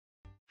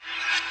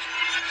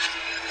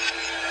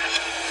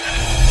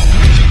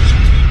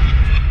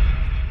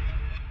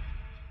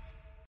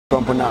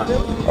now,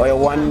 or a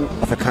one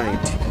of a kind.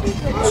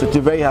 So it's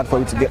very hard for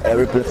you to get a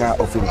replica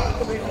of him.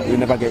 You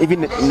never get.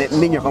 Even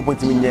Nyarko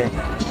company me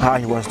how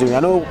he was doing. I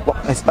know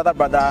his other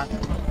brother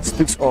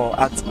speaks or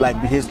acts like,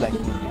 behaves like,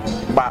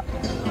 but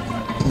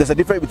there's a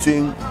difference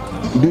between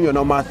doing your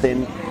normal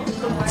thing,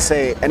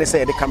 say, and they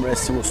say the camera is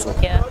still so.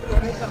 Yeah.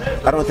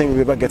 I don't think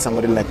we ever get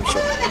somebody like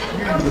Bishop.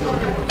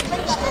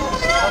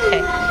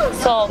 Okay.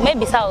 So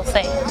maybe I will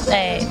say,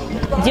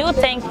 do you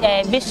think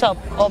Bishop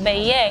or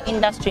the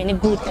industry in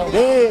good or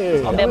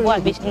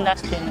the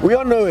industry? We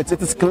all know it.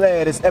 It is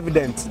clear. It is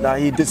evident that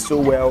he did so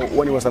well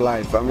when he was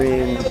alive. I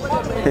mean,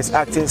 his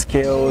acting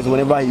skills.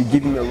 Whenever you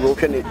give him a role,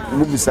 and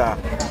movies are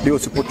they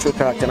also portray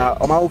character.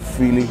 And how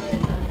freely.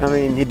 I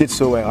mean, he did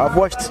so well. I've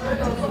watched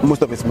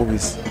most of his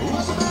movies.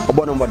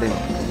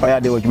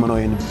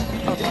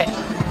 Okay.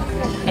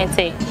 And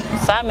say,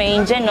 so I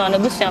mean, in general, the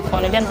Bushman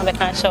phone, then have a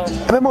can show.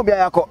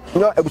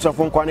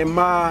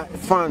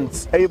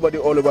 Fans, everybody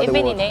all over the world.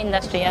 Even in the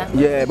industry, yeah.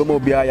 Yeah, but more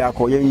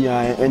Yako,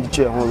 Yenya, and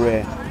Chair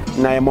Hore,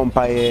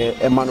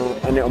 Nayamompai, Emmanuel,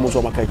 and almost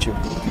all my catcher.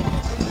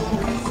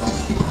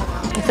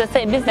 It's a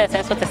say business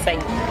and so to say.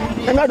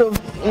 And I don't.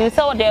 You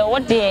saw there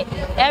what day,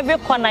 every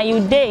corner you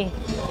day.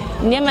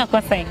 Yeah,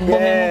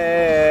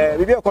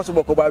 maybe of course,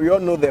 but we all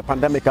know the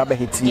pandemic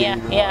hit.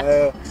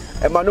 Yeah.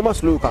 And Manuma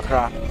Slow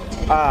Kakra,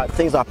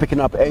 things are picking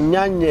up. And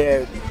Yan,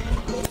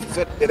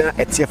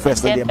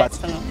 first, but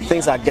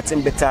things are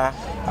getting better.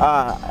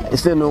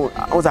 Still no,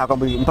 I was going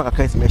to be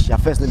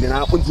first, and then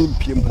I put in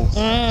people.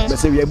 But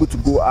say we're able to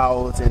go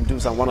out and do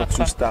some 1 or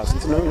 2 stars.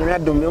 You know, I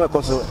don't know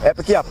because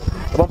epic up.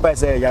 One person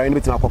say you're in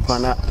between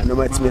Akopana and no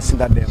matter missing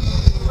that them.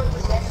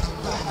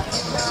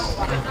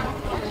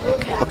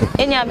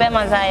 In your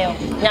Bemazayo,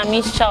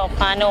 Yamisha,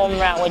 Pano,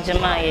 Umra, or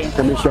Jemai.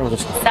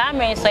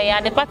 Sammy, so you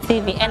Adepa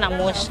TV and I'm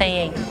more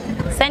saying.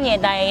 Send your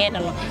diet,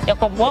 you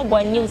could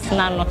boy news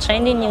now,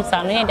 trending news,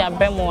 and need a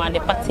Bremo at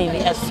Adepa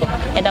TV. So,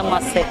 and I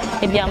must say,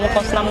 if you are more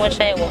custom,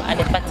 share at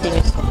Adepa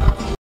TV.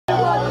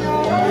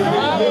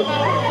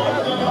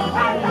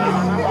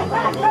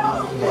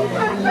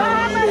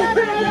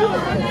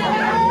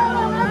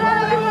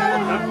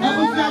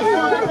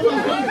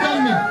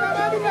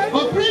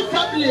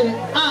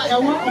 I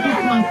want to do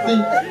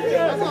something.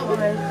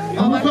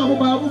 I'm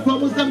about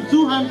from some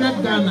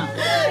 200 Ghana.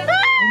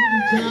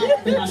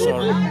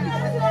 Sorry.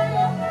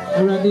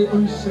 Already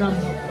on Shram.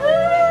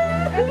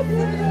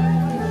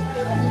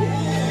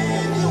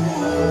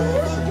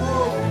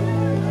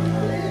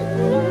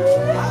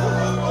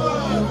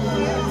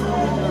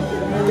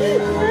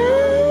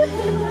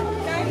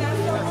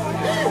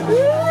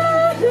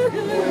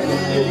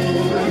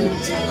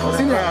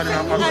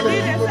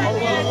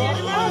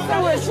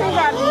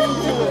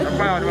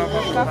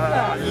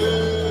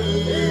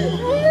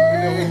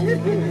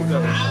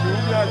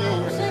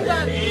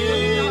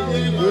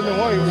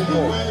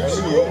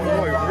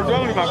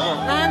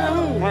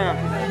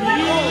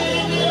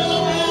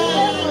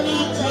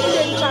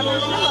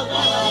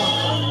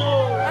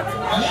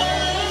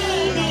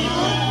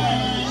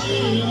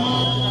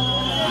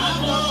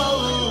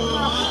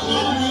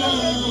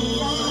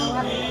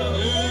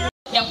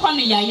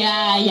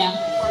 Yeah.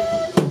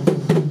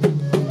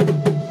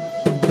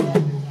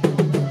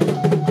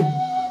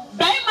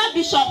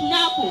 Bishop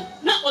Nyarko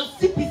na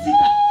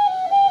osipizika.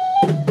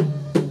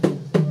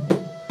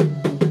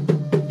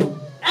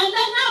 And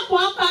then Nyarko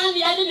akwa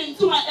ni ade ne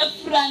ntuma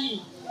efrani.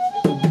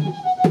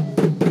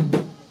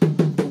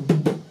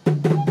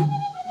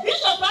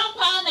 Bishop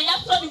akwa na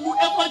yaso di mu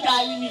eko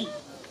gari ni.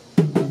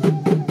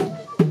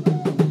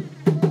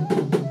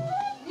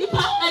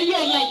 Nipa aye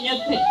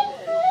nyefe.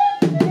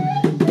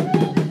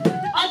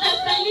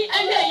 Understanding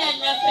aye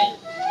nyefe.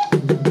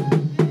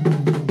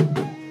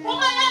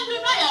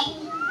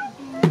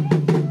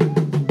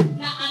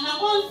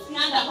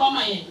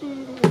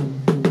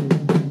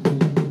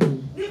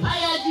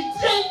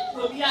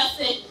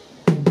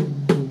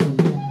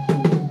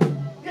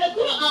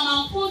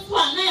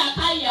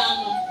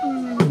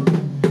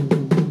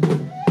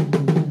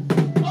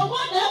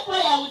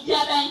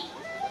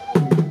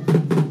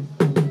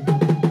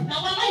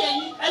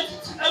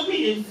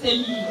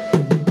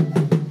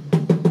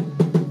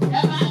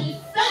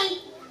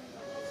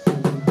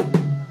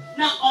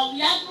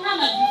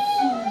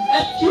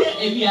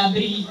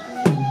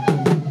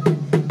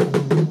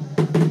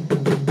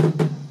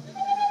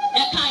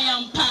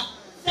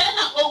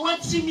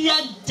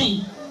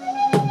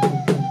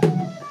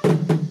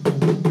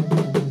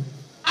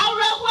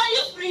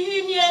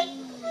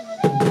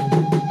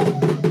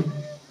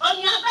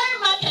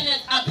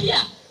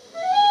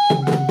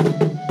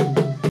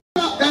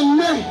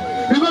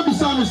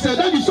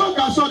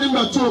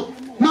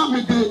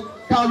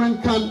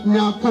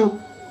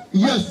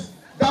 Yes,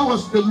 that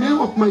was the name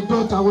of my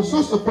daughter. I was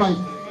so surprised.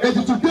 And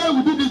today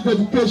we do this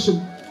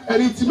dedication.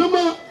 And it's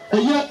remember a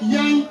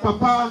young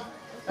Papa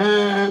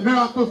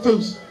Miracle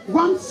Films.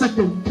 1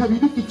 second, can we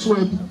do it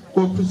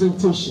for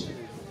presentation?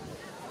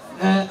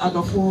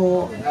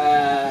 Adofo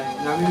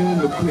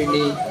Nami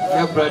Mukuni,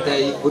 my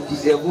brother,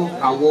 Odizebo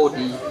Award.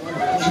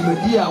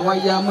 Jumedia, why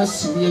Yama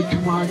Simia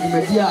Juma,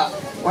 Jumedia,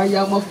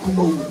 Wayama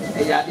Kumo,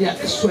 a Yadia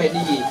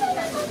Swedi,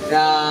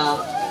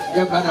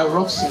 your brother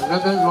Roxy,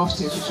 Reverend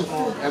Roxy,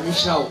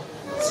 Michelle,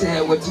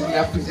 say what you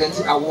are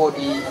presenting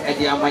awardee at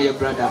the Amaya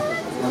brother,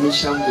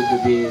 Michelle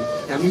the baby,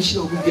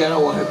 Michelle Bibiara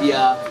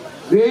Wahabia,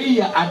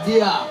 Ray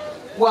Adia,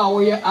 while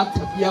we are at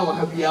Tabia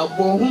Wahabia,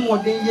 born whom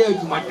what they year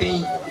to my day.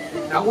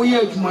 Now we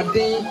are to my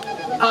day,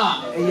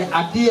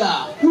 Adia,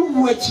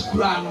 who watch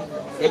Grano,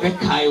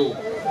 Ebekayo.